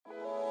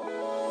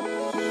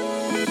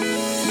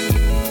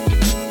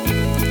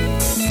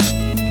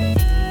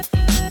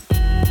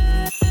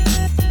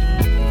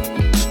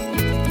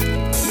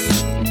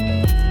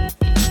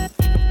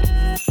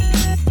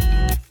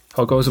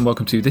Hi guys, and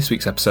welcome to this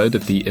week's episode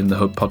of the In the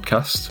Hub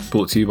podcast,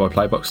 brought to you by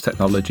Playbox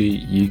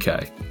Technology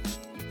UK.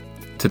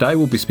 Today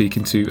we'll be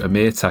speaking to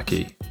Amir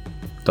Taki,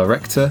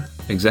 director,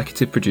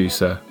 executive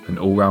producer and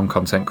all-round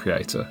content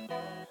creator.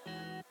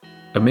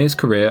 Amir's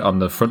career on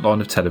the front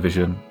line of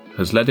television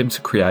has led him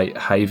to create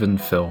Haven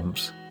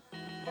Films,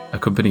 a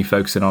company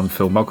focusing on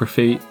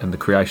filmography and the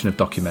creation of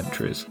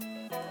documentaries.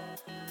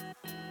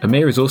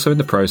 Amir is also in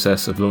the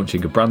process of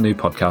launching a brand new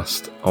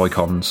podcast,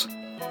 Icons,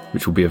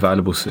 which will be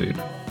available soon.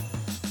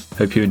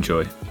 Hope you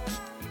enjoy.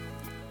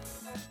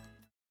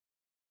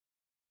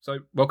 So,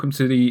 welcome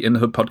to the In the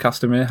Hub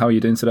podcast, Amir. How are you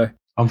doing today?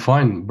 I'm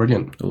fine.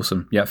 Brilliant.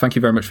 Awesome. Yeah, thank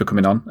you very much for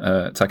coming on,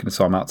 taking the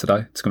time out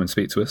today to come and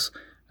speak to us.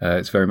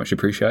 It's very much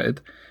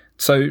appreciated.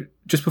 So,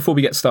 just before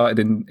we get started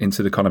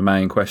into the kind of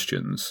main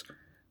questions,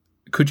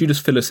 could you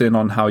just fill us in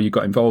on how you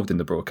got involved in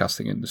the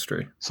broadcasting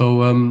industry?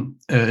 So,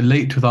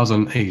 late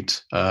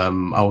 2008, I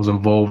was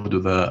involved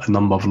with a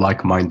number of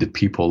like-minded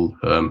people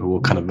who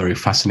were kind of very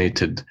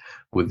fascinated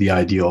with the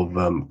idea of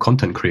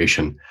content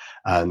creation.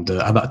 And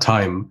at that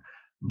time,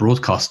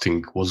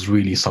 broadcasting was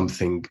really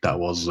something that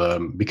was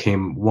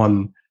became,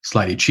 one,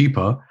 slightly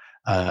cheaper,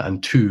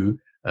 and two,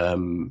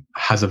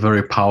 has a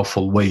very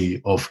powerful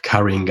way of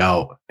carrying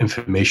out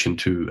information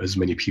to as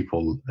many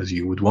people as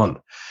you would want.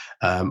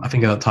 I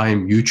think at that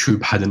time,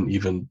 YouTube hadn't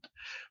even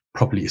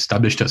properly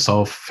established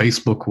itself.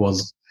 Facebook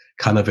was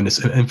kind of in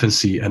its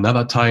infancy. And at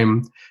that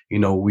time,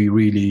 we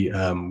really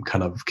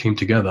kind of came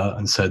together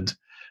and said,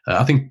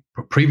 I think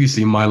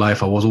previously in my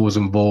life, I was always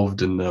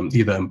involved in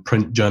either in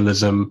print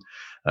journalism,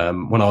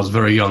 when I was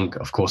very young,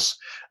 of course.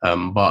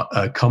 But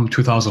come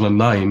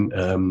 2009,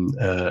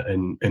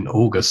 in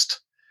August,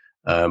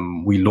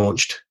 we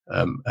launched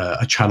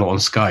a channel on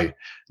Sky.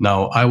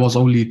 Now, I was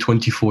only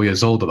 24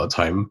 years old at that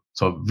time,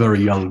 so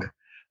very young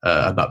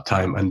at that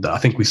time. And I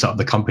think we set up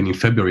the company in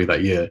February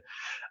that year.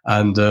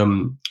 And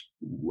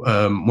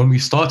when we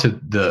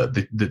started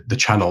the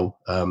channel,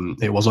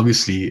 it was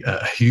obviously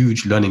a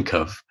huge learning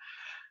curve.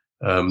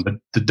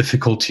 The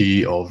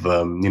difficulty of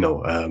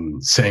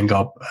setting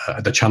up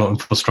the channel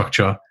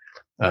infrastructure,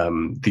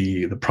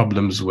 the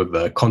problems with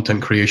the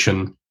content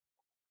creation,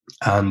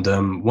 and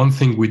one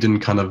thing we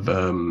didn't kind of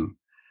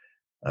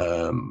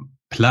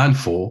plan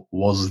for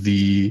was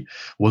the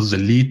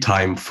lead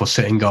time for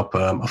setting up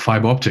a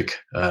fiber optic.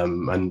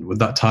 And with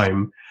that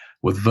time,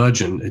 with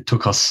Virgin, it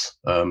took us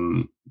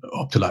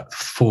up to like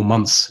 4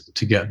 months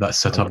to get that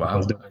set up.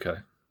 Wow. Okay.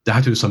 They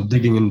had to do some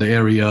digging in the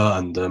area,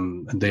 and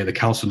the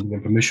council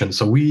gave permission.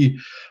 So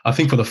I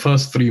think for the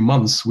first 3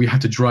 months, we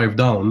had to drive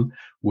down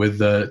with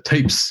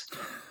tapes.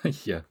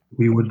 Yeah.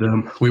 We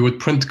would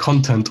print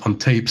content on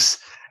tapes,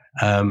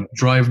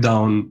 drive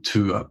down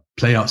to a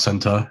playout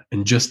center,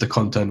 ingest the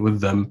content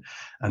with them,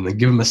 and then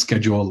give them a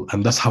schedule.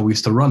 And that's how we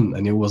used to run.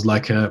 And it was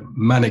like a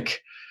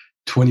manic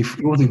it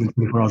wasn't even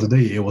 24 hours a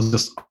day. It was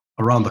just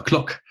around the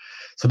clock.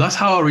 So that's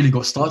how I really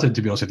got started,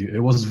 to be honest with you. It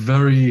was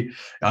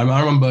I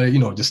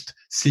remember, just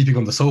sleeping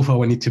on the sofa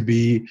when I need to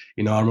be,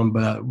 I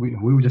remember we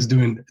were just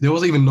there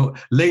was even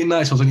late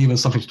nights wasn't even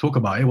something to talk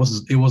about. It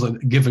was a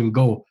give and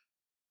go.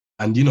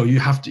 And,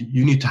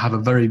 you need to have a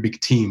very big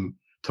team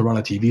to run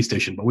a TV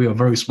station, but we were a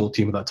very small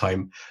team at that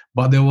time.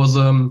 But there was,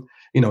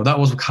 that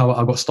was how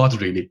I got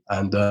started really.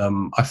 And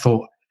I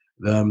thought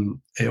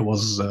it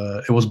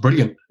was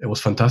brilliant. It was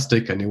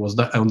fantastic. And it was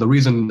that, and the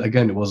reason,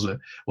 again, it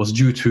was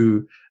due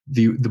to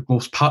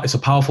it's a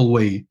powerful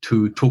way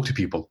to talk to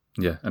people.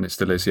 Yeah, and it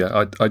still is.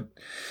 Yeah,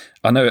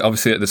 I know.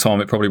 Obviously, at the time,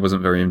 it probably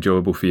wasn't very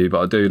enjoyable for you, but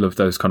I do love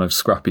those kind of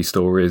scrappy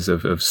stories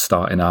of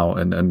starting out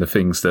and the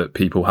things that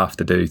people have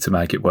to do to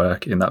make it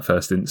work in that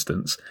first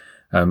instance.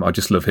 I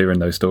just love hearing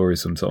those stories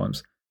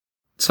sometimes.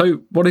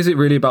 So, what is it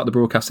really about the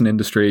broadcasting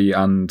industry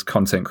and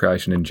content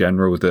creation in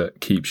general that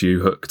keeps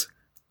you hooked?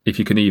 If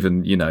you can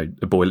even,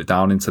 boil it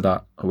down into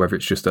that, or whether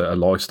it's just a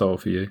lifestyle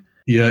for you.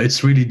 Yeah,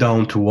 it's really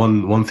down to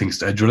one thing,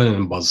 the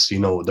adrenaline buzz.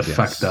 The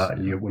fact that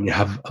when you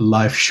have a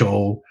live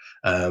show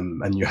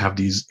and you have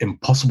these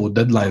impossible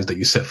deadlines that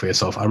you set for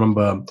yourself. I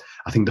remember,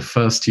 I think the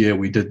first year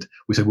we said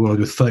we want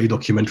to do 30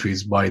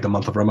 documentaries by the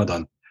month of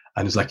Ramadan.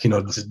 And it's like,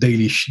 this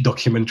daily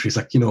documentaries,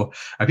 like,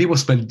 and people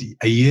spend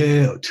a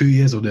year or 2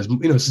 years or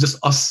it's just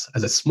us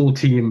as a small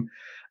team.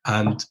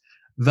 And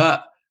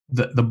that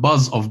the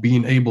buzz of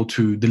being able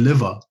to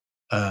deliver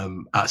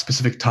at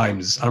specific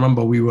times. I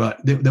remember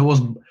there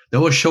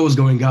was shows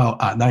going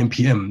out at 9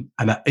 p.m.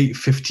 and at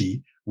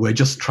 8:50 we're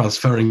just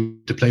transferring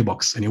to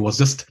Playbox, and it was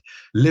just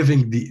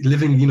living on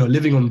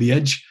the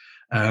edge.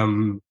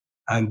 And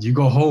you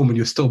go home and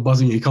you're still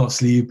buzzing, you can't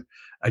sleep,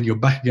 and you're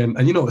back again.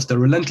 And it's the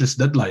relentless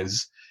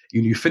deadlines.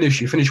 You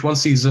finish one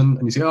season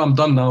and you say, oh, I'm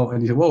done now,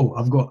 and you say, whoa,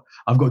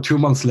 I've got 2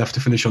 months left to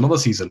finish another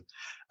season.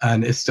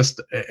 And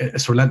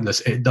it's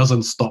relentless. It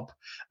doesn't stop.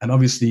 And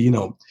obviously,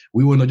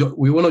 we were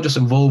not just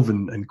involved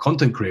in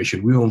content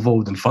creation. We were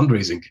involved in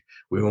fundraising.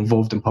 We were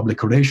involved in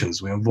public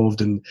relations. We were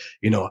involved in,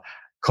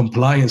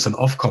 compliance and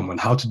Ofcom and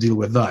how to deal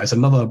with that. It's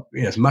another,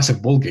 it's a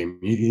massive ball game.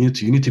 You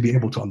need to be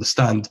able to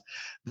understand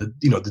the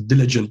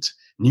diligent,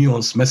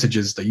 nuanced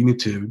messages that you need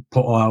to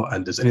put out.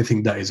 And there's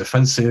anything that is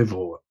offensive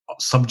or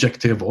somewhat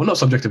subjective, or not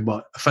subjective,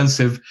 but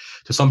offensive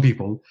to some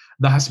people,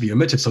 that has to be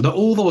omitted. So that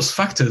all those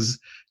factors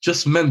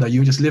just meant that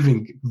you're just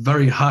living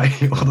very high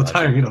all the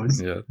time,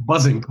 just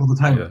buzzing all the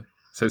time. Yeah.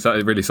 So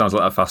it really sounds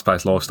like that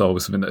fast-paced lifestyle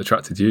was something that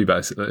attracted you,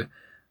 basically.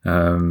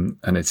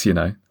 And it's,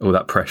 all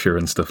that pressure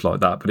and stuff like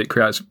that, but it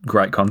creates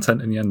great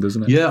content in the end,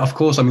 doesn't it? Yeah, of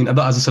course. I mean, as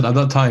I said, at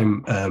that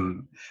time,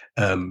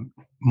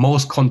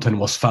 most content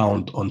was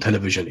found on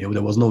television.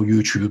 There was no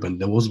YouTube, and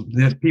there were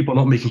people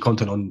not making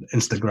content on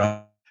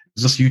Instagram.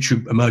 It was just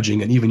YouTube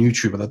emerging, and even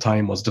YouTube at the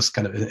time was just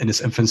kind of in its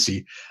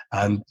infancy.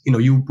 And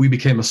we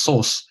became a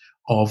source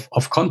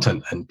of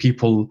content, and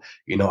people.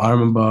 I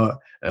remember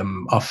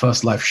our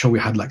first live show, we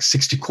had like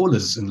 60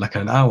 callers in like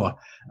an hour,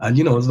 and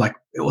it was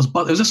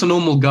just a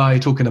normal guy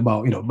talking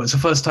about but it's the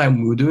first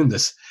time we were doing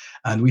this.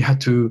 And we had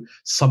to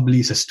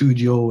sublease a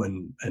studio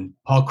and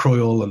Park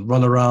Royal and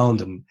run around.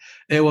 And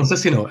it was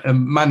just, a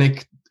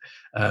manic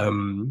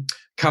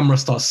camera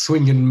starts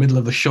swinging in the middle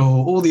of the show.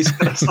 All these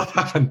kind of stuff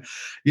happened.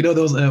 There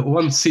was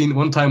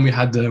one time we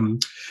had the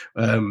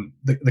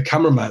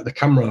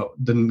camera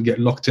didn't get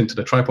locked into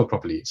the tripod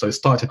properly. So it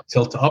started to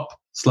tilt up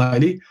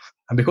slightly.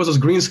 And because it was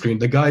green screen,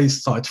 the guy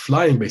started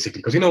flying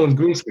basically. Because, on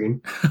green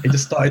screen, he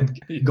just started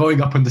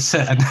going up on the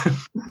set.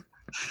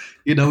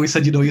 And we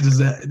said,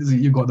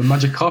 you got the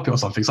magic carpet or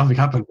something. Something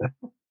happened there.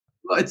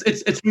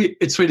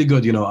 It's really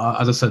good.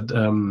 As I said,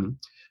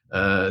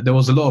 there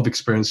was a lot of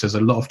experiences,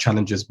 a lot of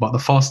challenges, but the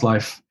fast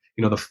life,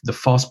 the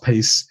fast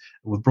pace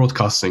with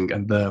broadcasting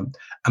and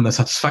the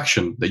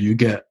satisfaction that you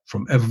get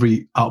from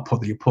every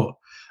output that you put.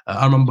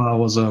 I remember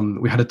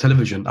we had a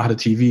television, I had a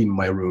TV in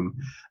my room,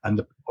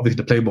 and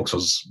obviously the playbox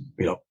was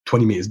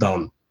 20 meters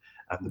down,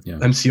 and the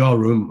MCR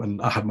room,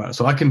 and I had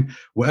so I can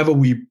wherever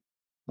we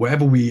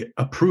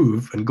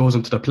approve and goes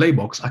into the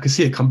playbox, I can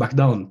see it come back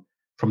down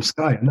from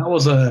Sky. And that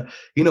was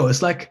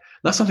it's like,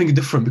 that's something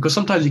different, because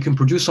sometimes you can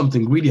produce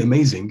something really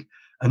amazing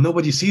and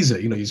nobody sees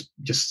it.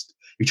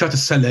 You try to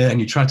sell it and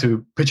you try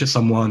to pitch it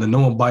someone and no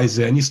one buys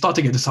it and you start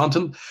to get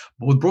disheartened.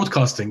 But with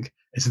broadcasting,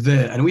 it's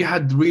there. And we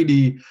had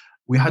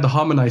a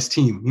harmonized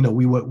team.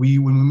 When we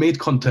made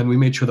content, we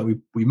made sure that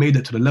we made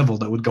it to the level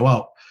that would go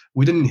out.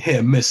 We didn't hit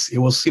and miss. It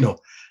was,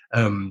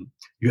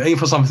 you aim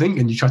for something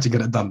and you try to get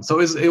it done. So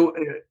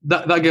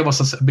that gave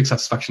us a big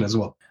satisfaction as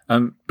well.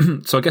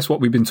 So I guess what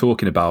we've been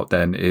talking about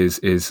then is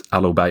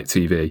Al Bayt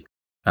TV,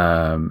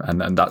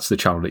 and that's the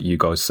channel that you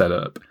guys set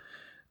up.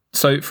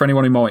 So for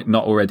anyone who might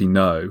not already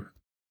know,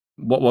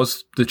 what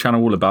was the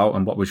channel all about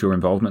and what was your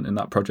involvement in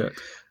that project?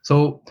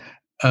 So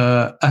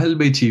Al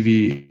Bayt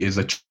TV is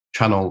a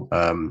channel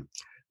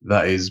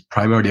that is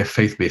primarily a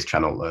faith-based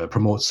channel,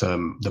 promotes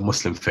the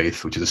Muslim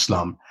faith, which is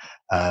Islam.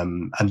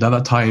 And at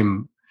that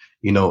time,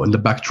 in the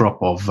backdrop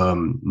of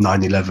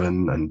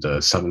 9/11 and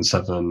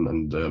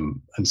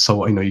 7/7 and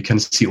so you can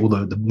see all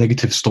the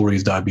negative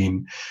stories that have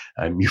been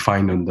you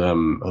find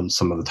on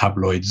some of the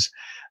tabloids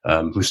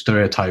who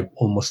stereotype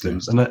all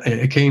Muslims. And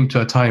it came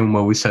to a time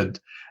where we said,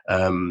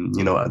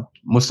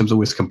 Muslims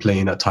always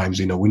complain at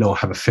times, we don't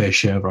have a fair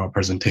share of our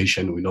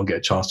presentation, we don't get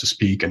a chance to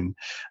speak and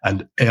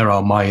air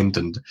our mind,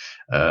 and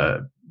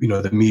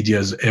the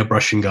media's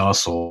airbrushing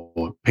us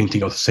or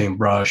painting out the same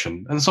brush,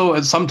 and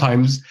so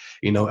sometimes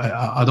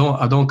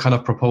I don't kind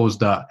of propose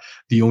that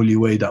the only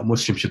way that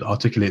Muslims should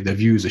articulate their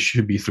views, it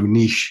should be through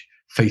niche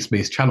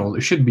faith-based channels.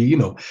 It should be,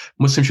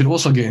 Muslims should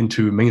also get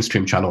into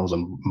mainstream channels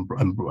and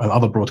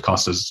other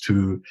broadcasters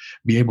to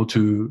be able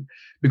to,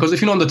 because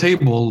if you're not on the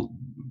table,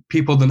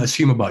 people then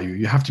assume about you.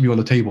 You have to be on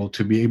the table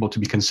to be able to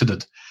be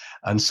considered.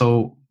 And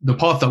so the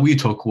path that we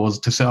took was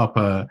to set up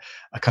a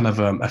kind of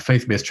a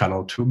faith-based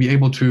channel to be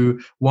able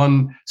to,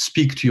 one,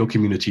 speak to your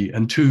community,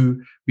 and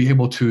two, be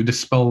able to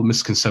dispel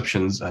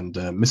misconceptions and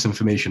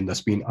misinformation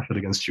that's been ushered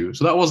against you.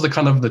 So that was the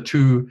kind of the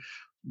two,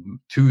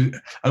 and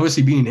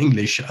obviously being in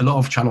English, a lot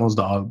of channels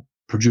that are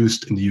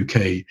produced in the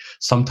UK,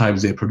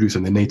 sometimes they're produced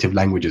in their native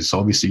languages. So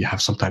obviously you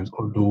have sometimes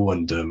Urdu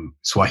and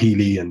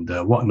Swahili and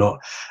whatnot.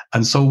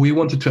 And so we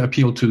wanted to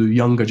appeal to the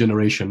younger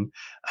generation,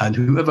 and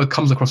whoever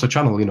comes across a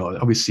channel,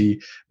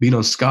 obviously being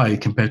on Sky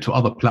compared to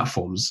other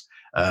platforms,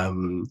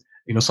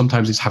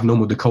 sometimes it's have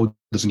normal decoders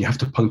and you have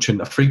to punch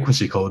in a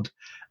frequency code.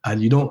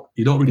 And you don't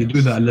really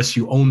do that unless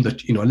you own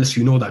that, unless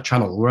you know that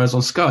channel. Whereas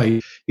on Sky,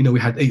 we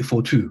had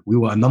 842. We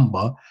were a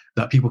number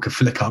that people could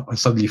flick up and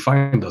suddenly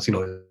find us.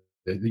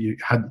 You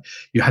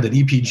had an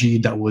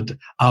EPG that would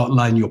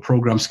outline your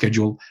program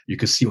schedule. You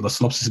could see all the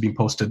synopsis being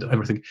posted,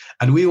 everything.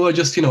 And we were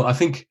just, I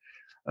think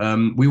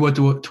we were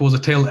towards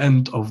the tail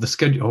end of the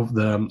schedule of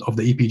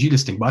the EPG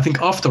listing. But I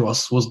think after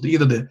us was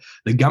either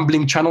the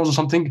gambling channels or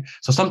something.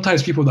 So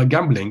sometimes people that are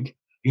gambling,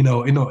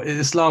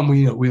 Islam,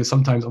 we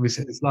sometimes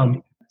obviously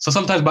Islam. So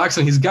sometimes by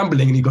accident he's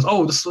gambling and he goes,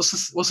 "Oh, what's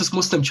this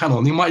Muslim channel?"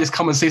 And he might just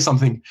come and say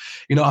something.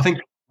 I think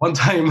one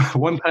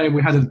time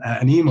we had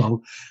an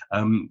email.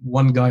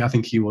 One guy, I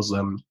think he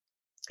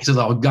says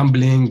I was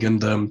gambling,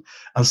 and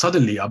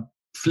suddenly I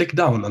flick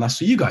down and I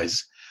see you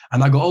guys,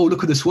 and I go, "Oh,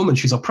 look at this woman.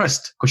 She's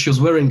oppressed because she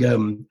was wearing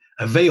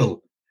a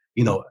veil,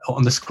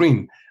 on the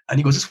screen." And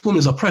he goes, "This woman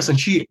is oppressed," and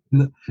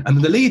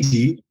the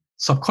lady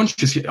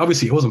subconsciously,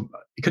 obviously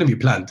it couldn't be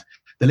planned.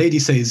 the lady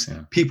says,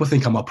 people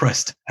think I'm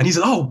oppressed. And he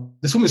said, oh,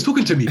 this woman's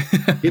talking to me.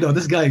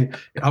 This guy,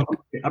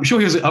 I'm sure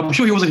he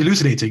wasn't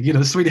hallucinating.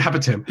 This really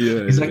happened to him.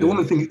 He's like,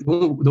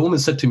 the woman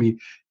said to me,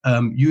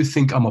 you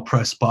think I'm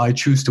oppressed, but I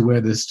choose to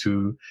wear this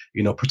to,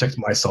 protect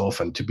myself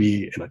and to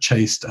be,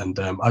 chaste. And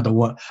I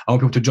want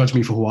people to judge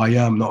me for who I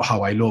am, not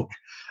how I look.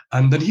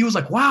 And then he was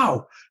like,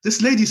 wow,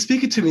 this lady's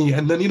speaking to me.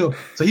 And then,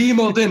 so he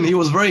emailed in. He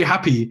was very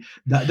happy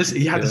that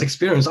he had this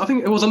experience. I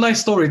think it was a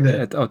nice story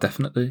there. Yeah,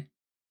 definitely.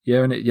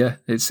 Yeah, and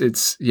it's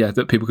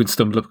that people can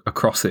stumble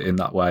across it in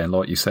that way. And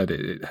like you said,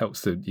 it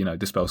helps to,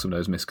 dispel some of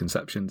those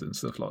misconceptions and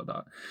stuff like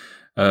that.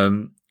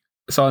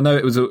 So I know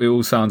it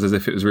all sounds as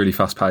if it was really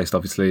fast paced,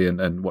 obviously,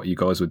 and what you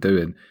guys were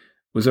doing.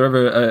 Was there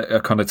ever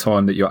a kind of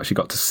time that you actually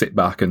got to sit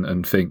back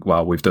and think,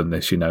 wow, we've done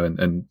this,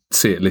 and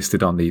see it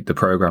listed on the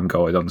program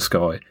guide on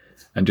Sky?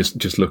 And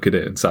just look at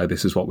it and say,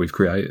 this is what we've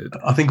created?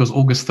 I think it was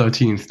August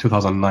 13th,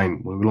 2009,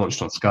 when we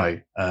launched on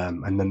Sky.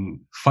 And then,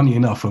 funny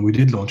enough, when we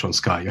did launch on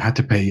Sky, you had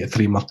to pay a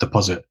 3-month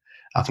deposit.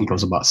 I think it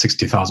was about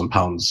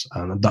 £60,000.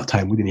 And at that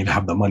time, we didn't even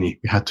have the money.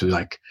 We had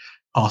to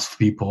ask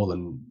people,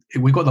 and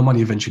we got the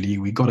money eventually.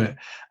 We got it.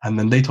 And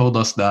then they told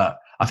us that,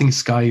 I think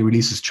Sky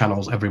releases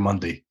channels every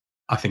Monday.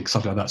 I think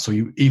something like that. So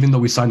even though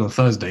we signed on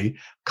Thursday,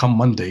 come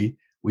Monday,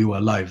 we were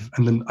live.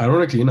 And then,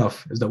 ironically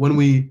enough, is that when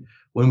we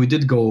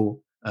did go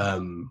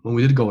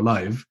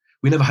live,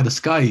 we never had a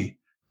Sky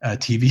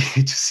TV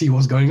to see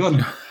what's going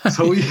on.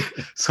 So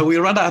we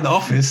ran out of the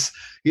office,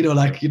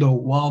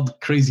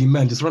 wild, crazy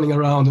men just running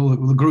around all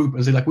the group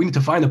and say, we need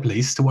to find a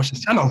place to watch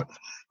this channel.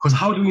 Because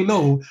how do we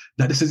know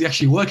that this is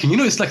actually working?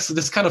 It's like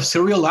this kind of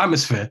surreal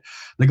atmosphere.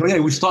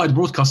 We started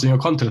broadcasting our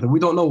content and we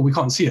don't know, we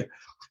can't see it.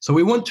 So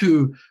we went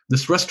to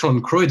this restaurant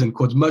in Croydon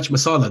called Mirch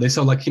Masala. They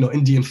sell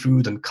Indian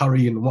food and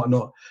curry and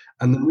whatnot.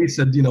 And then we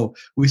said, can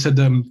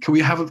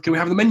we have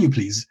the menu,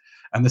 please?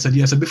 And they said,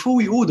 yeah. So before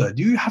we order,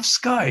 do you have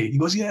Sky? He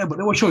goes, yeah, but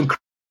they were showing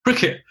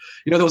cricket.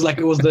 It was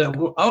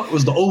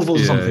the Oval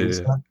or something.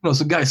 Yeah.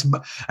 So guys, and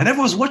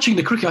everyone was watching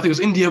the cricket. I think it was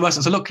India versus.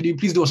 I said, look, can you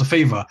please do us a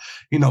favor?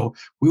 We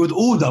would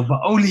order, but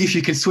only if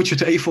you can switch it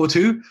to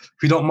 842,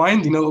 if you don't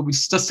mind.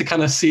 Just to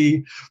kind of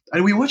see.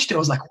 And we watched it. I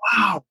was like,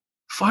 wow,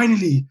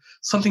 finally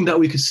something that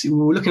we could see. We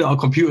were looking at our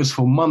computers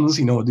for months.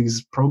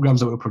 These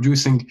programs that we're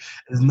producing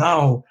is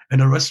now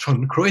in a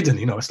restaurant in Croydon.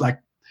 It's like.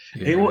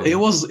 It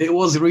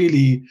was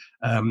really,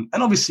 and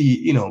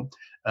obviously,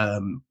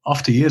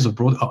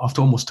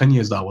 after almost 10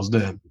 years that I was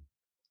there,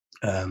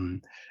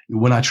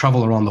 when I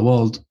travel around the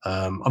world,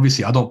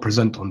 obviously I don't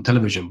present on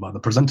television, but the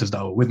presenters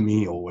that were with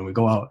me or when we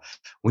go out,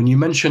 when you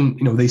mention,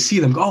 they see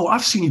them go, oh,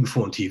 I've seen you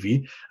before on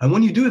TV. And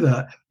when you do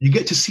that, you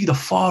get to see the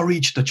far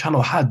reach the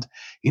channel had.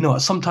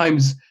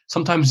 Sometimes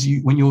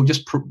when you're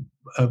just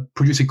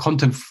producing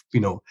content,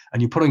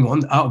 and you're putting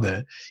it out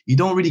there, you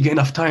don't really get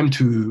enough time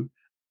to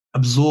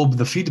absorb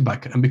the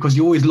feedback, and because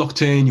you're always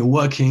locked in, you're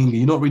working,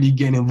 you're not really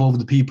getting involved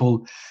with the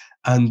people.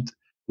 And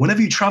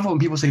whenever you travel and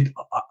people say,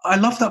 I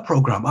love that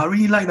program, I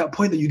really like that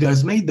point that you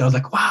guys made there, I was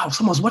like, wow,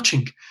 someone's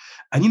watching.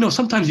 And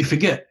sometimes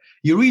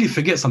you really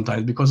forget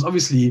sometimes, because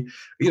obviously,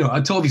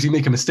 until obviously you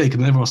make a mistake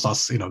and then everyone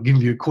starts,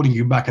 calling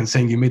you back and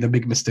saying you made a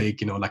big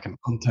mistake, like in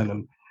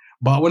content.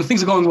 But when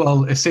things are going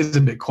well, it stays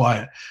a bit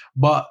quiet.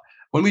 But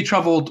when we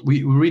traveled,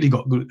 we really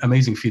got good,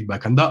 amazing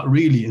feedback, and that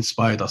really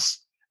inspired us.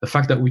 The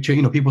fact that we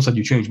changed, people said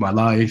you changed my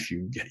life,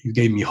 you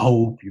gave me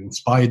hope, you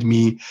inspired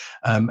me,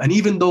 and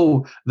even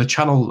though the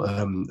channel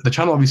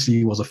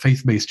obviously was a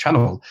faith-based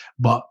channel,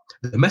 but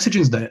the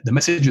messages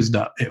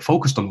that it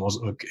focused on was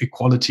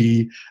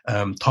equality,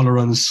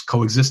 tolerance,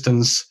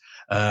 coexistence,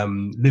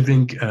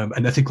 living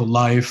an ethical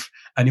life,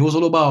 and it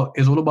wasn't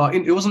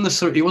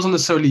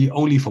necessarily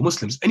only for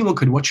Muslims. Anyone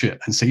could watch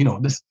it and say,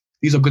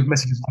 these are good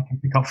messages I can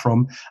pick up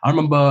from. I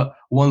remember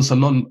once a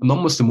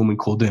non-Muslim woman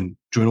called in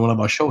during one of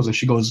our shows, and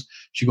she goes,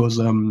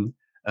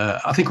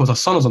 I think it was her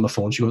son was on the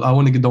phone. She goes, I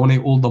want to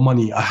donate all the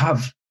money I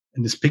have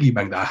in this piggy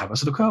bank that I have. I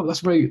said,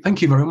 okay,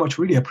 thank you very much.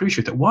 Really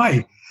appreciate it.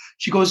 Why?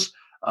 She goes,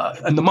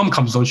 and the mum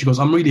comes on. She goes,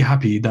 I'm really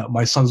happy that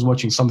my son's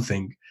watching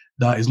something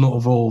that is not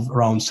evolved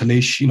around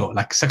salacious,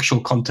 like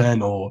sexual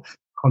content or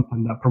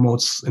content that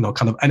promotes,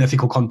 kind of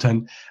unethical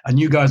content. And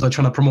you guys are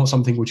trying to promote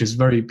something which is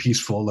very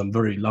peaceful and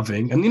very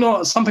loving. And,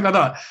 something like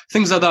that,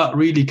 things like that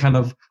really kind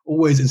of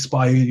always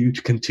inspire you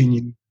to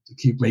continue to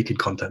keep making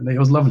content. It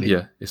was lovely.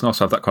 Yeah, it's nice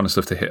to have that kind of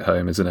stuff to hit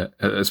home, isn't it?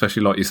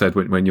 Especially like you said,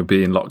 when you're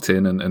being locked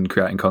in and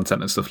creating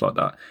content and stuff like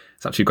that.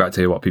 It's actually great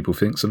to hear what people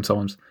think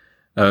sometimes.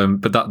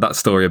 But that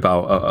story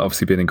about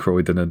obviously being in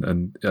Croydon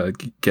and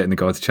getting the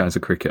guy to change the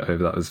cricket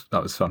over,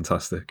 that was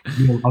fantastic. I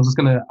was just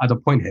going to add a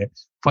point here.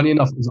 Funny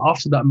enough, is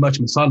after that Mirch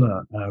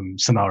Masala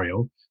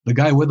scenario, the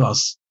guy with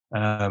us,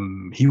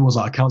 he was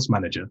our accounts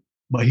manager,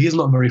 but he is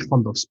not very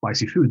fond of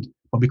spicy food.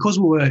 But because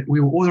we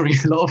were ordering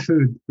a lot of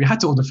food, we had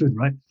to order food,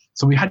 right?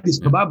 So we had these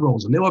kebab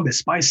rolls, and they were a bit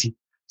spicy.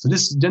 So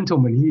this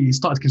gentleman, he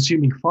started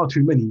consuming far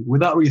too many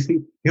without really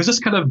thinking.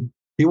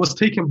 He was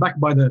taken back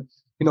by the.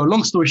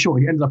 Long story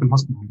short, he ended up in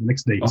hospital the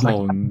next day. He's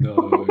no.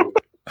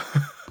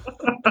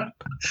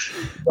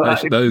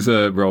 Those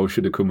rolls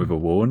should have come with a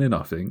warning,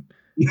 I think.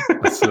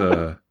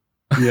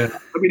 Yeah,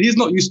 I mean, he's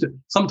not used to.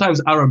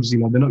 Sometimes Arabs, they're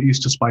not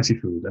used to spicy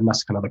food, and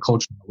that's kind of the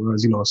culture.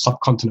 Whereas,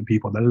 subcontinent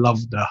people, they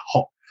love the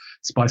hot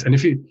spice. And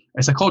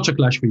it's a culture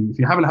clash for you. If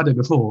you haven't had it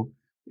before,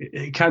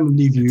 it can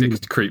leave you.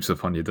 It creeps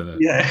up on you, doesn't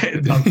it? Yeah,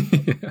 it does.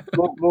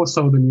 more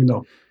so than you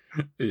know.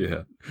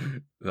 Yeah,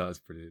 that's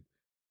brilliant.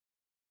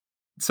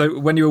 So,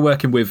 when you were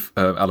working with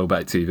Ahlul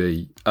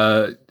TV,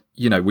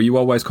 were you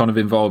always kind of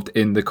involved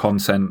in the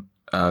content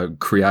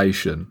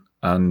creation?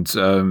 And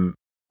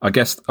I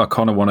guess I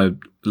kind of want to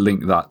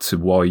link that to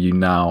why you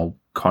now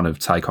kind of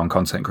take on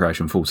content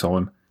creation full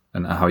time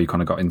and how you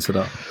kind of got into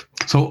that.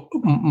 So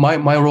my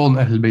role in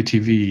Ahlul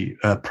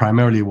TV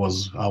primarily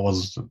was I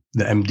was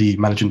the MD,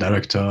 managing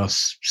director,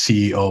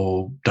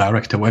 CEO,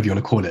 director, whatever you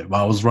want to call it.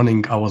 But I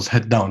was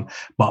head down.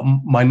 But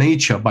by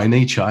nature,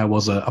 I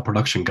was a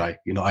production guy.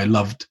 I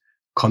loved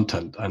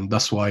content, and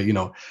that's why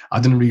I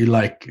didn't really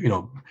like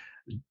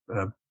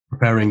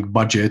preparing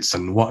budgets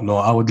and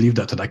whatnot. I would leave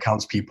that to the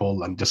accounts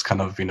people and just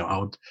kind of, I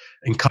would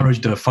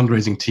encourage the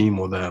fundraising team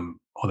or the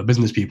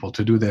business people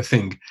to do their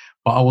thing.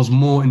 But I was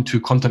more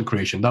into content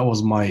creation. That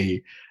was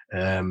my,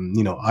 I've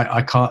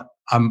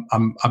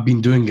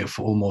been doing it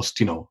for almost,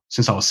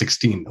 since I was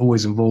 16,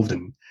 always involved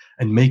in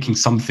making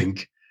something.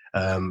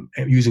 As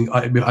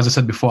I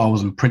said before, I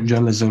was in print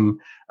journalism.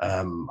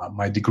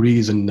 My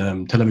degrees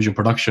in television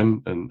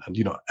production, and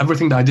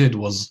everything that I did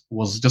was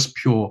just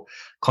pure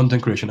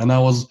content creation. And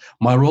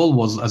my role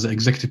was as an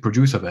executive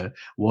producer there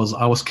was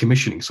I was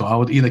commissioning. So I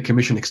would either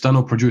commission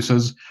external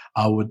producers.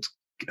 I would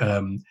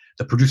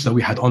the producers that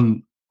we had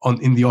on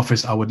in the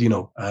office, I would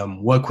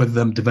work with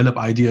them, develop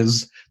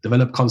ideas,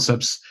 develop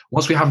concepts.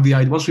 Once we have the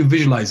idea, once we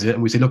visualize it,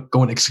 and we say, look,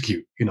 go and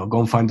execute. Go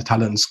and find the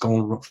talents, go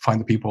and find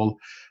the people,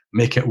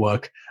 make it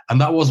work. And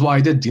that was what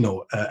I did,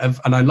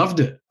 and I loved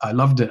it.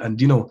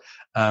 And,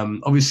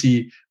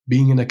 obviously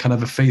being in a kind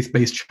of a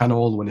faith-based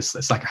channel when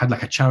it's like, had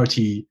like a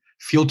charity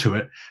feel to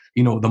it,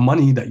 the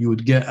money that you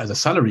would get as a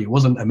salary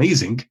wasn't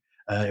amazing.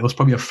 It was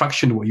probably a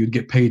fraction of what you'd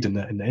get paid in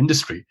the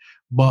industry.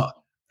 But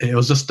it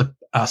was just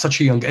at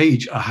such a young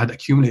age, I had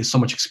accumulated so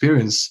much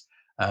experience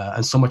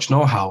and so much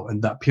know-how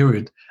in that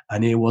period.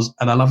 And I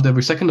loved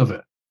every second of it.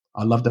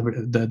 I loved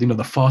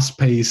the fast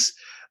pace,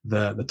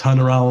 the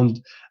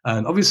turnaround,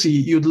 and obviously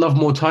you'd love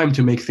more time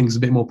to make things a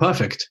bit more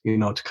perfect,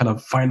 to kind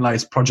of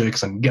finalize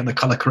projects and get the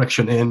color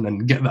correction in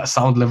and get that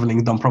sound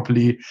leveling done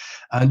properly.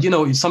 And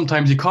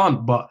sometimes you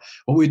can't, but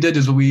what we did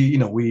is we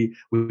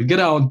get it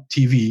on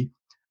TV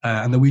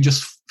and then we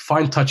just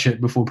fine touch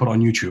it before we put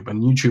on YouTube.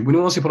 And YouTube,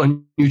 once you put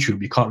on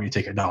YouTube, you can't really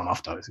take it down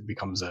after. It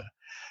becomes I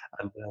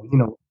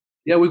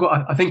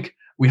think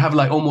we have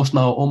like almost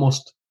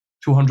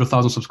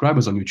 200,000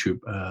 subscribers on YouTube.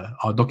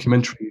 Our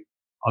documentary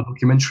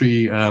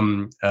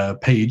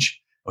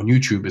page on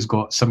YouTube has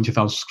got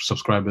 70,000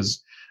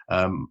 subscribers.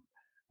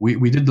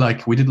 We did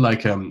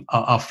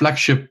our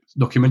flagship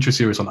documentary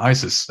series on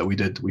ISIS that we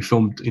did. We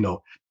filmed,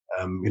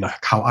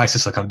 how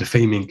ISIS are kind of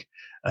defaming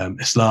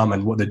Islam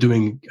and what they're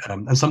doing.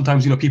 And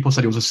sometimes, people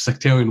said it was a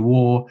sectarian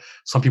war.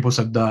 Some people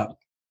said that,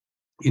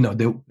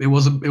 it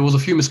was a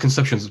few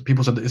misconceptions.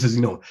 People said that this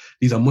is,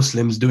 these are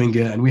Muslims doing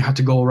it, and we had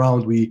to go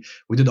around. We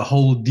did a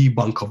whole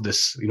debunk of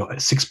this, a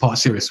 6-part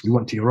series. We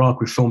went to Iraq.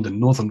 We filmed in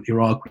northern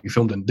Iraq. We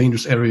filmed in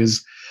dangerous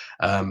areas.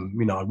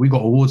 We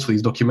got awards for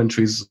these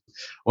documentaries.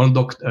 I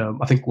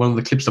think one of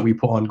the clips that we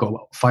put on got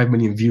about 5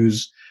 million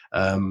views.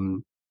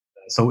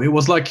 So it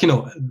was like,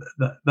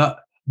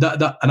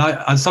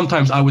 and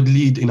sometimes I would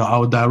lead, I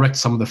would direct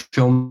some of the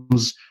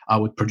films. I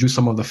would produce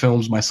some of the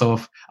films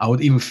myself. I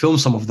would even film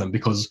some of them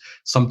because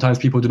sometimes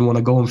people didn't want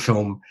to go and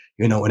film,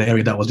 in an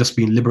area that was just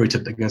being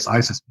liberated against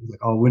ISIS. Like,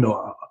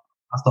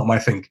 that's not my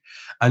thing.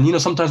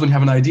 And, sometimes when you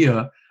have an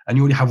idea and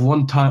you only have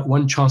one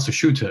chance to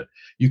shoot it,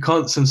 you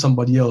can't send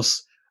somebody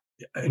else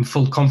in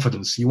full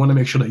confidence. You want to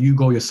make sure that you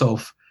go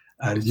yourself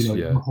and,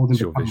 you're holding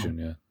the camera. Vision,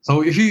 yeah.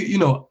 So if you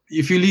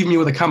leave me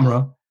with a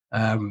camera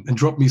and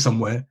drop me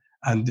somewhere,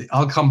 and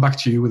I'll come back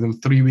to you within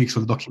 3 weeks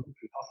with a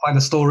documentary. I'll find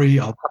a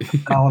story, I'll cut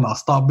it down, I'll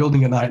start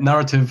building a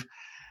narrative.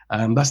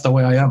 And that's the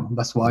way I am.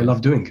 That's what I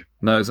love doing.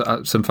 No, it's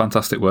some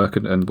fantastic work,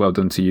 and well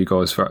done to you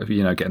guys for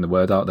getting the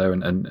word out there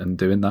and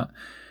doing that.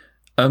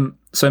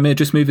 So Amir,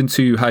 just moving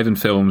to Haven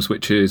Films,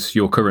 which is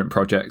your current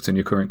project and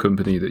your current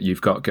company that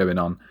you've got going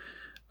on.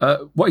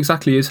 What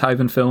exactly is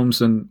Haven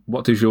Films, and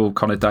what does your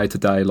kind of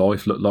day-to-day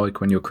life look like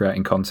when you're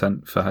creating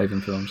content for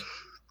Haven Films?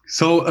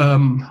 So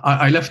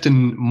I left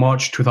in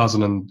March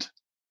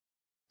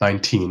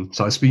 2019.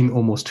 So it's been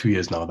almost 2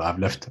 years now that I've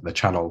left the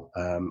channel.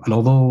 And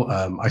although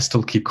I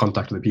still keep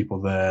contact with the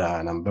people there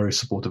and I'm very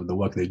supportive of the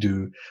work they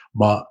do,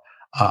 but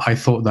I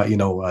thought that,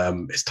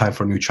 it's time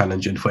for a new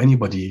challenge. And for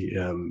anybody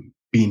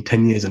being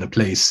 10 years in a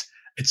place,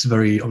 it's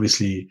very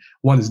obviously,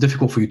 one, it's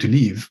difficult for you to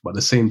leave, but at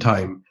the same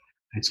time,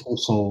 it's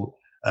also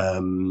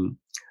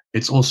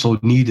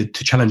needed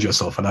to challenge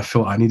yourself. And I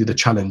felt I needed a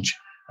challenge.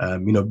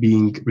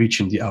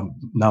 Reaching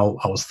now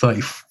I was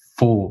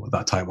 34 at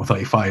that time, or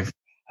 35,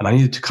 and I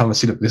needed to kind of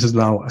see that this is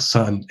now a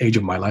certain age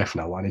of my life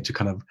now. I need to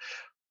kind of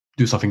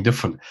do something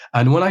different.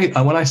 And when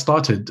I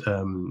started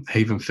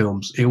Haven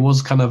Films, it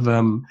was kind of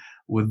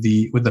with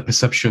the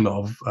perception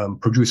of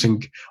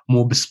producing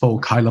more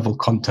bespoke, high-level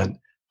content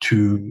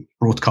to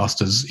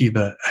broadcasters,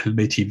 either Al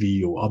Bayt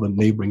TV or other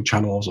neighboring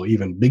channels, or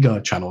even bigger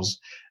channels,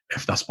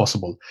 if that's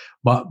possible.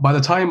 But by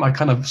the time I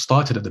kind of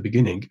started at the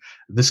beginning,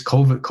 this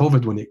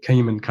COVID, when it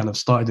came and kind of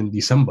started in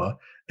December,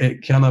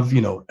 it kind of,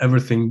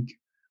 everything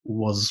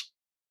was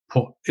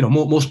put,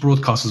 most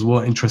broadcasters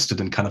were interested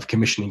in kind of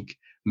commissioning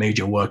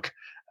major work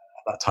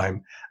at that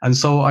time. And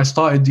so I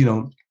started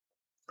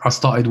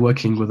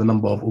working with a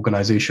number of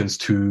organizations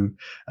to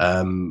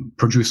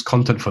produce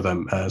content for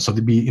them. So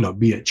to be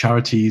it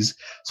charities.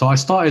 So I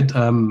started,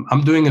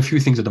 I'm doing a few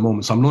things at the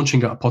moment. So I'm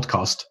launching a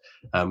podcast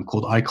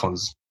called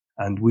Icons,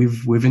 and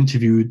we've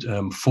interviewed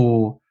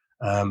 4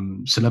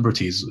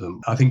 celebrities.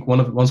 I think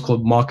one's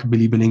called Mark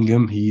Billy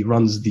Billingham. He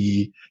runs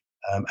the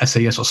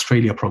SAS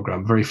Australia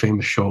program, very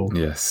famous show.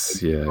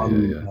 Yes,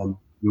 You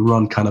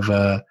run kind of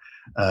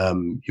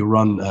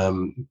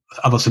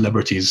other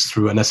celebrities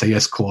through an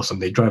SAS course,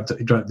 and they drive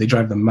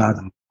them mad.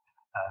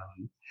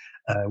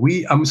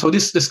 And so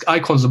this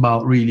Icon's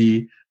about,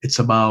 really, it's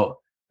about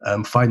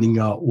finding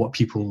out what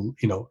people,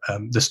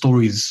 the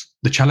stories,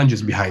 the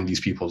challenges behind these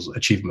people's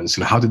achievements.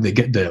 How did they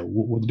get there?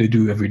 What did they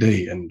do every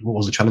day? And what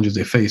was the challenges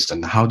they faced?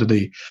 And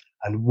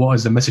and what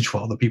is the message for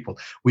other people?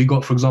 We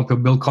got, for example,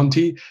 Bill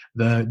Conti,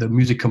 the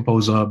music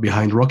composer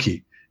behind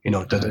Rocky.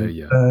 The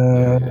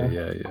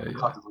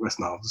rest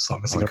now.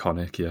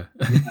 Iconic, yeah.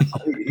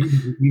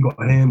 We got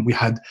him. We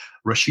had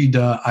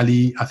Rashida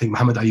Ali, I think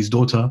Muhammad Ali's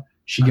daughter.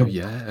 She gave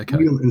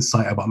real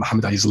insight about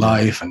Muhammad Ali's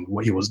life and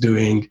what he was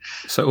doing.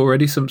 So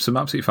already some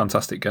absolutely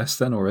fantastic guests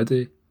then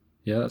already.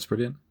 Yeah, that's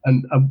brilliant.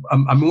 And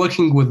I'm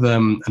working with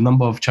a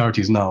number of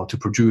charities now to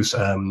produce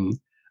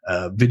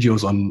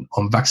videos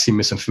on vaccine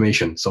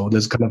misinformation. So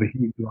there's kind of a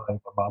huge drive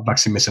about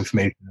vaccine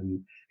misinformation.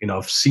 And,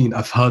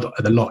 I've heard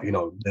a lot,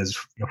 there's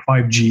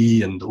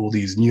 5G and all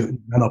these new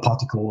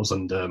nanoparticles,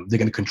 and they're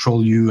going to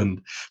control you.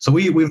 And so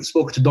we've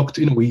spoken to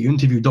doctors, we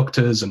interview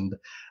doctors and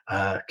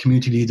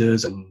community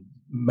leaders and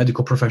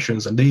medical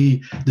professions, and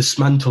they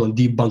dismantle and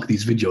debunk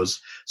these videos.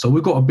 So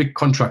we've got a big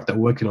contract that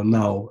we're working on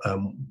now,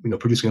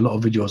 producing a lot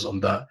of videos on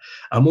that.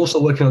 I'm also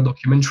working on a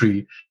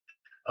documentary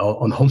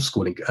on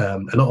homeschooling.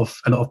 A lot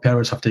of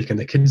parents have taken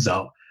their kids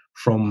out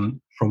from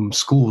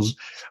schools,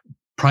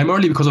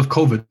 primarily because of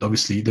COVID.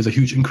 Obviously, there's a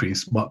huge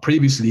increase, but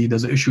previously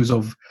there's issues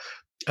of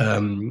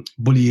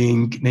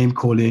bullying, name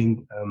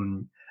calling,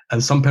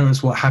 and some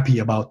parents weren't happy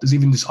about. There's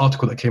even this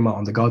article that came out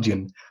on The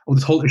Guardian, or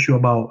this whole issue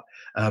about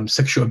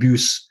sexual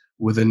abuse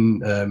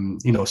within,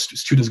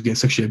 students getting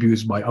sexually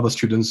abused by other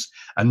students,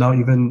 and now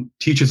even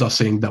teachers are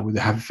saying that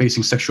they're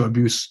facing sexual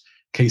abuse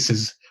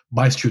cases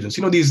by students.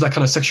 These kind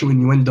of sexual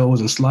innuendos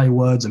and sly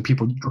words and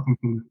people dropping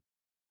things.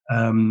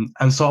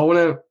 And so I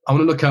want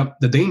to look at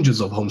the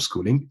dangers of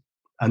homeschooling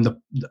and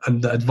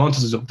the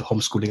advantages of the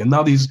homeschooling. And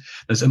now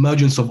there's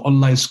emergence of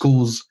online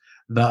schools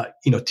that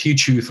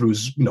teach you through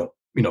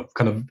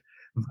kind of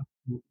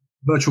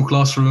virtual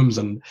classrooms.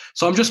 And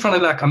so I'm just trying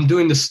to I'm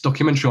doing this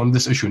documentary on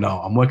this issue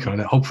now. I'm working on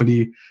it,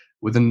 hopefully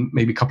within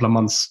maybe a couple of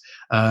months.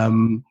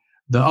 The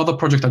other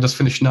project I just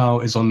finished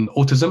now is on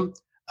autism,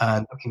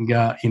 and looking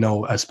at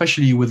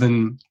especially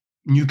within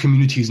new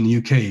communities in the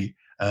UK,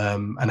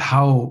 and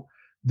how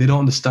they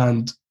don't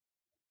understand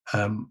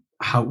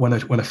how when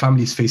a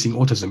family is facing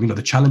autism,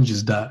 the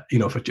challenges that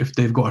if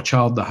they've got a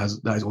child that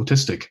is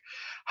autistic,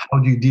 how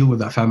do you deal with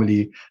that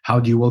family? How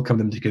do you welcome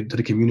them to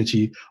the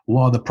community?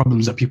 What are the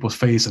problems that people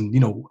face? And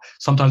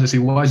sometimes they say,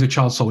 "Why is your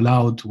child so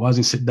loud? Why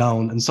doesn't he sit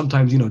down?" And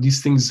sometimes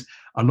these things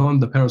are not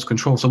under the parents'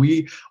 control. So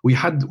we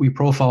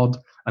profiled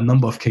a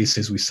number of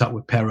cases. We sat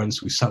with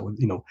parents.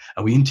 And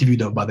we interviewed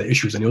them about the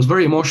issues. And it was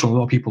very emotional. A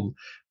lot of people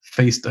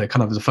faced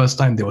kind of the first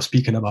time they were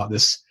speaking about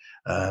this,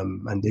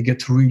 and they get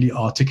to really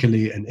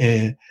articulate and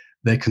air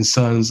their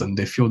concerns, and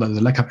they feel that there's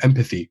a lack of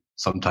empathy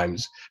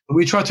sometimes. But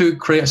we try to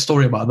create a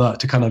story about that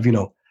to kind of,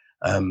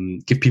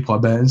 give people a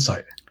better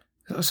insight.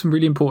 That's some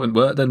really important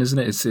work then, isn't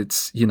it?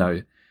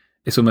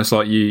 It's almost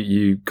like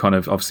you kind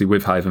of, obviously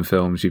with Haven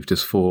Films, you've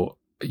just thought,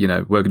 we're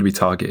going to be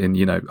targeting,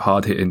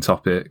 hard hitting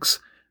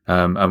topics,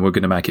 and we're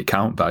going to make it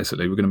count,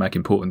 basically. We're going to make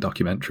important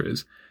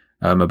documentaries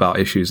about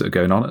issues that are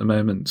going on at the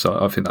moment. So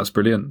I think that's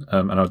brilliant.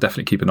 And I'll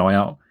definitely keep an eye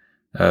out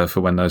for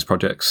when those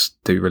projects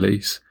do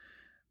release.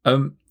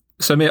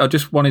 So, mate, I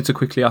just wanted to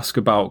quickly ask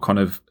about kind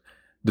of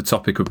the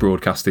topic of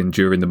broadcasting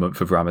during the month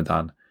of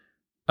Ramadan.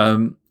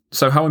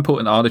 So how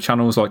important are the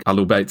channels like Al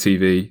Bayt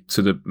TV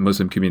to the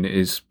Muslim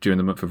communities during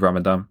the month of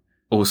Ramadan?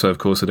 Also, of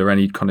course, are there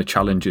any kind of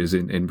challenges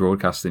in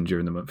broadcasting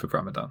during the month of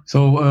Ramadan?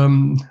 So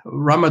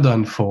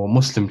Ramadan for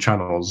Muslim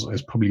channels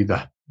is probably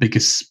the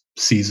biggest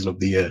season of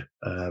the year,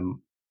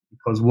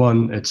 because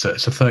one, it's a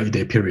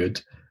 30-day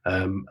period,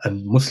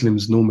 and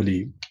Muslims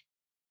normally,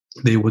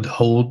 they would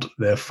hold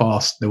their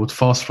fast. They would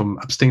fast from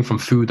abstain from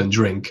food and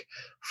drink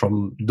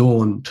from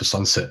dawn to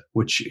sunset,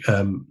 which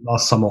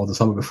last summer or the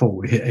summer before,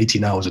 we hit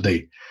 18 hours a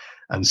day.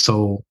 And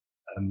so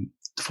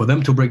for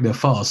them to break their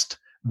fast,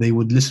 they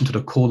would listen to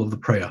the call of the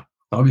prayer.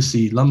 Now,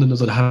 obviously, London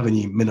doesn't have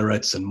any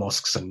minarets and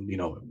mosques and,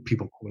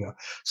 people calling out.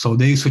 So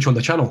they switch on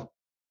the channel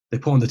they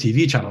put on the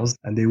TV channels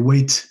and they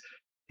wait,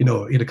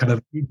 kind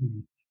of,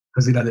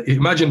 because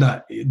imagine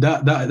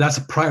that's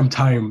a prime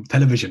time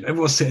television.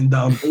 Everyone's sitting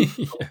down,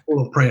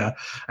 full of prayer,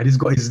 and he's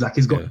got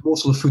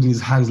morsel of food in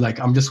his hands. Like,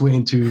 I'm just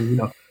waiting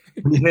to,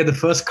 when you hear the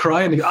first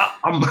cry, and you go,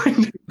 I'm.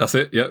 That's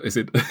it. Yeah, is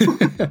it?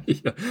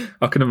 Yeah.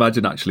 I can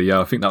imagine actually.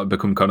 Yeah, I think that would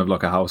become kind of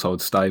like a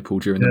household staple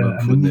during the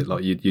month, wouldn't it?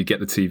 Like you get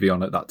the TV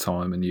on at that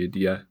time, and you'd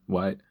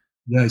wait.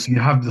 Yeah,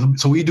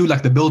 so we do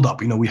like the build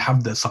up, we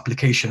have the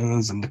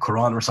supplications and the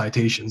Quran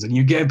recitations, and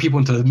you get people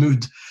into the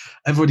mood.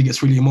 Everybody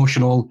gets really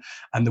emotional,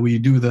 and then we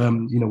do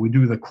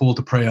the call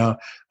to prayer,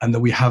 and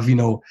then we have,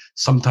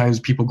 sometimes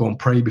people go and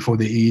pray before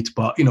they eat,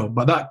 but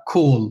that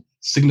call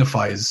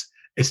signifies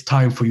it's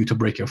time for you to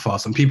break your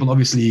fast. And people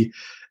obviously,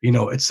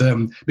 it's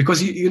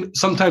because you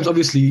sometimes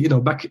obviously,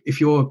 back if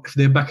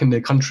they're back in their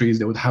countries,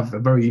 they would have a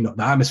very, the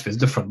atmosphere is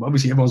different. But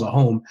obviously everyone's at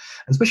home,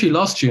 and especially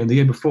last year and the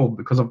year before,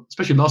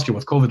 especially last year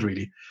with COVID,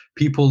 really,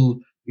 people,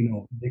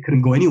 they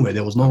couldn't go anywhere.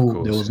 There was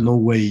no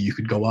way you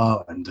could go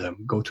out and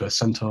go to a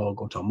center or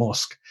go to a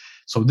mosque.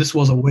 So this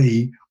was a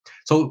way.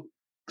 So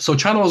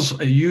channels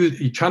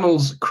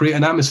create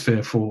an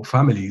atmosphere for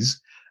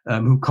families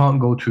who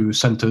can't go to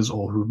centers,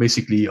 or who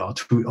basically are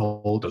too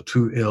old or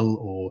too ill,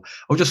 or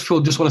just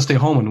want to stay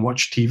home and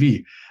watch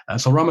TV.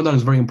 So Ramadan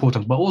is very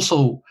important, but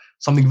also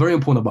something very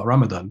important about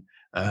Ramadan,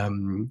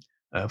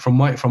 from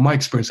my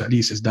experience at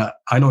least, is that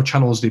I know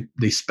channels,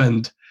 they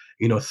spend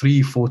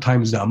 3-4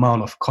 times the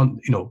amount of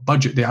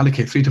budget. They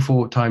allocate 3 to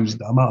 4 times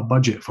the amount of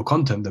budget for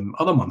content than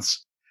other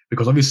months,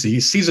 because obviously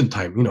it's season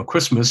time.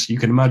 Christmas, you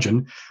can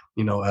imagine,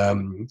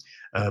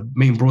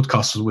 main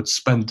broadcasters would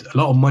spend a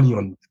lot of money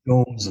on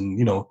films and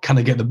kind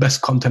of get the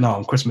best content out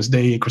on Christmas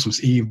Day,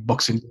 Christmas Eve,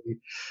 Boxing Day,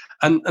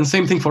 and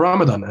same thing for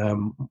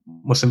Ramadan.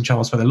 Muslim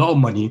channels spend a lot of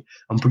money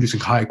on producing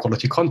high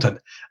quality content.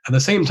 At the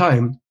same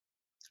time,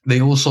 they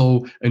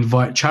also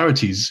invite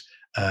charities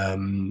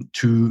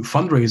to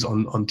fundraise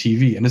on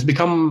TV, and it's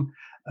become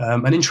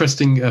an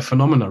interesting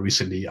phenomena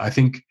recently. I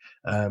think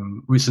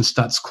recent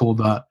stats call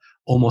that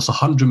almost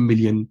 £100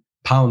 million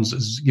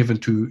is given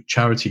to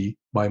charity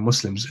by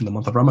Muslims in the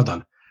month of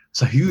Ramadan.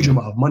 It's a huge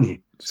amount of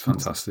money. It's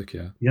fantastic,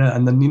 yeah. Yeah,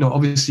 and then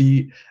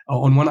obviously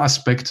on one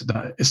aspect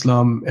that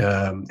Islam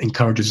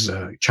encourages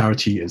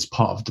charity as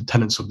part of the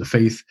tenets of the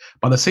faith,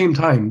 but at the same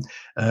time,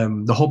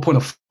 the whole point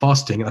of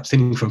fasting and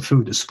abstaining from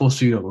food is supposed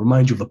to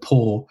remind you of the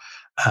poor,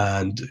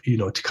 and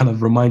to kind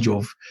of remind you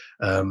of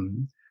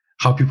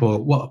how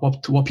people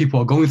what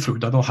people are going through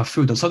that don't have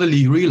food. And suddenly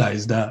you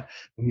realize that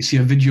when you see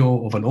a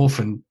video of an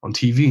orphan on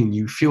TV, and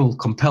you feel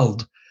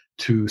compelled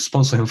to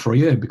sponsor him for a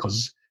year,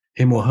 because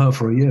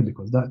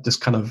that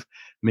just kind of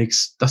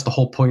that's the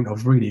whole point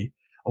of really,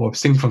 or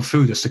abstaining from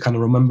food, is to kind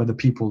of remember the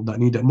people that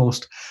need it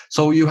most.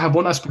 So you have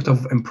one aspect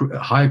of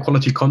high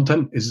quality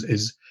content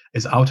is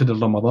outed in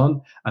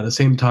Ramadan. At the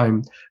same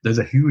time, there's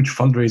a huge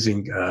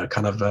fundraising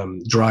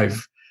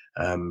drive,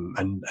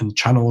 and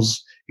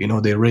channels,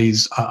 they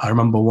raise. I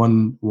remember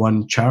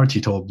one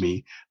charity told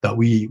me that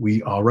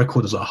our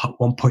record is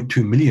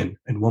 1.2 million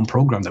in one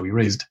program that we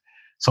raised.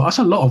 So that's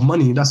a lot of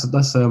money. That's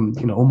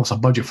almost a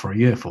budget for a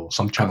year for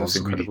some channels.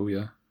 That's incredible,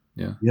 really.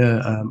 Yeah.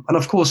 And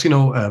of course,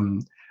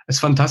 it's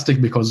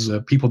fantastic because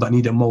people that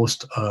need it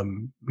most,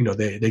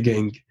 they're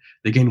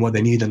getting what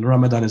they need, and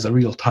Ramadan is a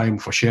real time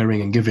for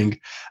sharing and giving,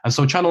 and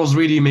so channels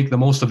really make the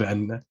most of it.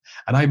 And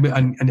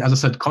as I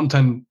said,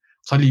 content.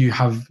 Suddenly you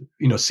have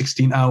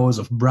 16 hours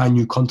of brand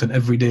new content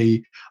every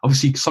day.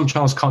 Obviously, some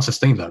channels can't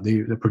sustain that.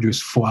 They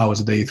produce 4 hours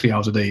a day, 3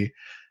 hours a day.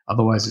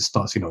 Otherwise, it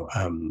starts.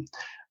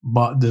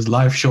 But there's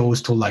live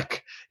shows till and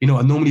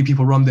normally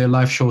people run their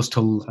live shows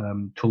till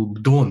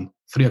dawn,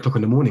 3 o'clock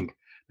in the morning,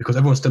 because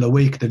everyone's still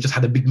awake. They've just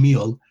had a big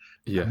meal.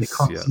 Yes, they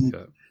can't sleep.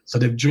 So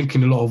they're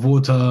drinking a lot of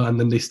water, and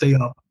then they stay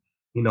up,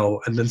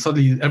 and then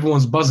suddenly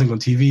everyone's buzzing on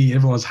TV.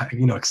 Everyone's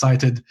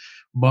excited,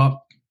 but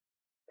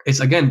it's,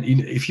 again,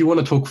 if you want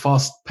to talk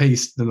fast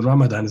paced, then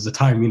Ramadan is the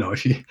time.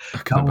 If you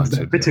that was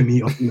the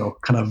epitome of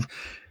kind of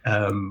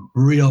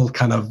real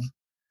kind of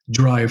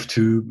drive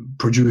to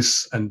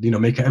produce and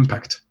make an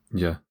impact.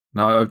 Yeah.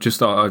 No, I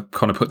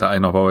kind of put that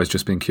in. I've always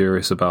just been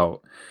curious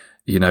about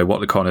what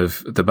the kind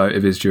of the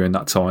motive is during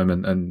that time,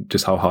 and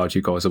just how hard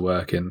you guys are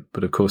working.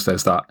 But of course,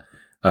 there's that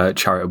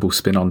charitable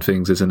spin on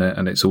things, isn't it?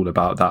 And it's all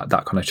about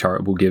that kind of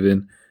charitable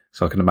giving.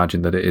 So I can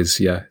imagine that it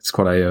is. Yeah, it's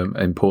quite a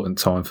important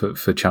time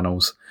for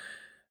channels.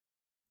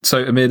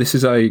 So, Amir, this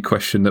is a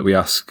question that we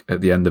ask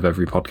at the end of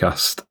every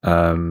podcast,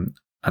 and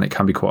it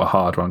can be quite a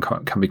hard one,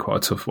 can be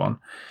quite a tough one.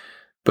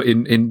 But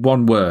in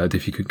one word,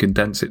 if you could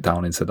condense it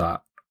down into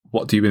that,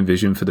 what do you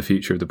envision for the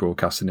future of the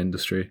broadcasting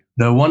industry?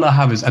 The one I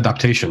have is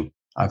adaptation.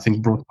 I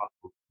think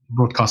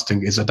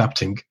broadcasting is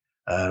adapting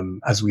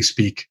as we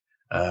speak,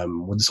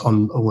 with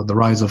the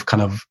rise of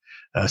kind of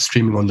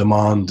streaming on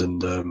demand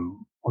and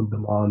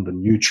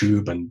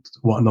YouTube and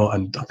whatnot.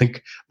 And I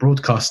think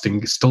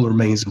broadcasting still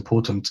remains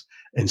important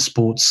in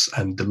sports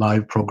and the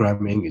live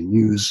programming and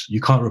news. You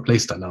can't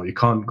replace that now. You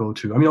can't go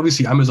to,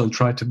 obviously Amazon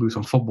tried to boost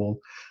on football,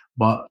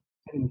 but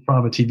in front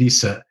of a TV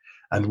set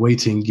and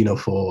waiting,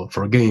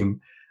 for a game,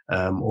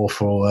 or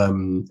for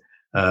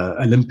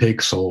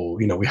Olympics, or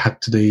we had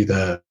today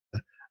the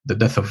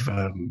death of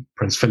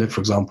Prince Philip,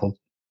 for example.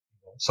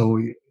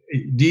 So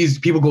these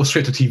people go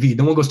straight to TV.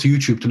 No one goes to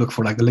YouTube to look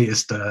for like the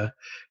latest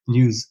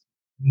news.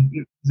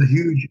 There's a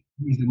huge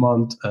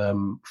demand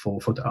for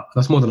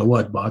that's more than a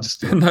word, but I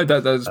just no,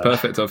 that's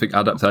perfect. I think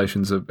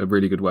adaptation's a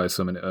really good way of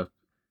summing it up.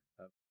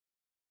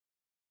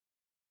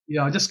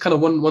 Yeah, just kind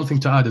of one thing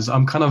to add is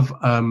I'm kind of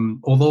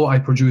although I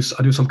do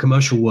some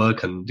commercial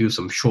work and do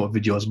some short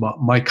videos, but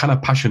my kind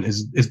of passion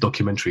is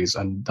documentaries,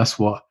 and that's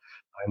what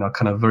I'm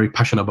kind of very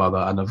passionate about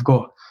that. And I've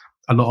got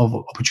a lot of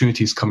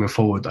opportunities coming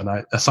forward, and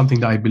that's something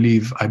that I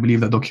believe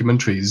that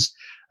documentaries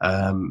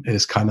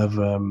is kind of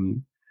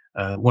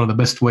one of the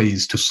best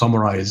ways to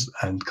summarize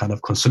and kind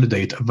of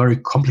consolidate a very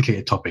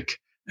complicated topic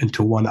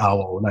into 1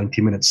 hour or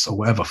 90 minutes or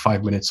whatever,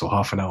 5 minutes or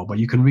half an hour. But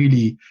you can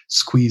really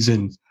squeeze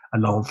in a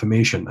lot of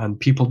information, and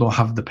people don't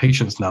have the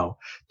patience now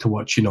to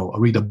watch,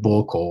 read a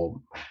book or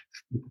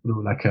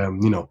like,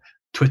 to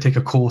take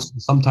a course.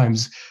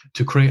 Sometimes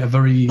to create a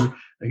very,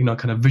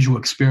 kind of visual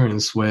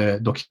experience where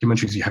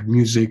documentaries, you have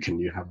music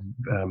and you have,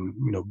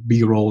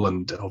 B-roll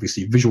and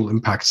obviously visual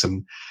impacts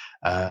and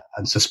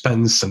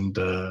suspense and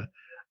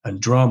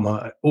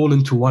drama all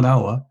into 1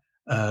 hour.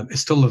 It's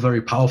still a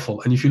very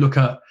powerful. And if you look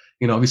at,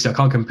 obviously I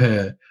can't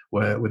compare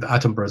with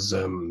Attenborough's,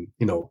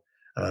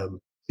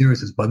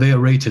 series, but they are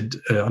rated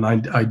on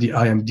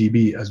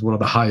IMDb as one of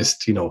the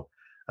highest, kind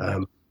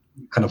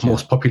of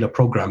most popular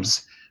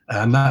programs,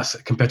 and that's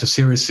compared to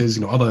series,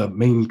 other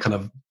main kind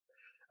of.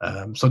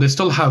 So they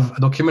still have a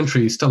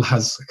documentary, still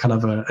has kind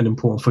of an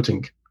important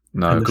footing.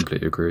 No, I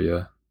completely agree.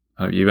 Yeah,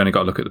 you've only got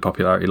to look at the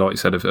popularity, like you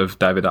said, of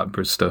David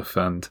Attenborough's stuff,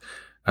 and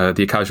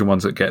the occasional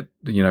ones that get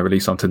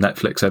released onto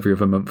Netflix every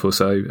other month or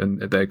so, and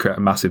they create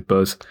a massive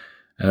buzz.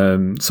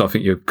 So I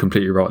think you're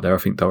completely right there. I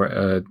think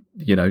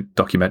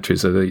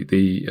documentaries are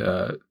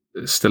the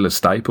still a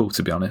staple,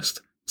 to be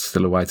honest.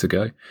 Still a way to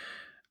go.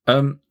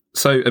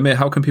 So Amir,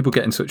 how can people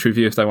get in touch with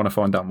you if they want to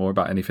find out more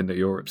about anything that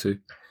you're up to?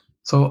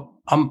 So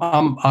I'm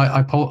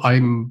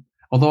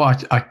although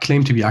I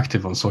claim to be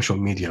active on social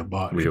media,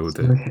 but we all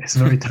do. It's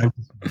very time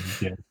consuming.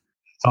 Yeah.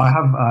 So I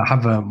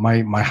have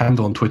my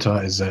handle on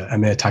Twitter is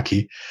Amir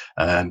Taki,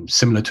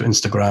 similar to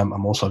Instagram.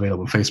 I'm also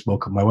available on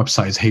Facebook. My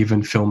website is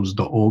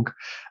havenfilms.org,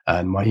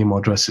 and my email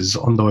address is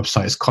on the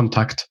website is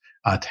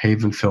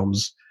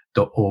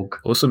contact@havenfilms.org.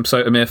 Awesome.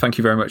 So Amir, thank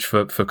you very much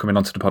for coming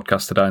onto the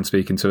podcast today and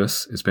speaking to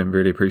us. It's been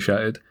really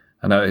appreciated.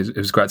 I know it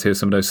was great to hear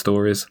some of those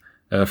stories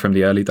from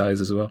the early days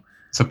as well.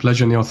 It's a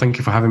pleasure, Neil. Thank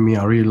you for having me.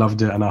 I really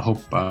loved it, and I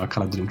hope I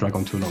kind of didn't drag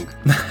on too long.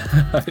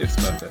 It's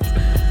perfect.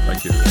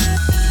 Thank you.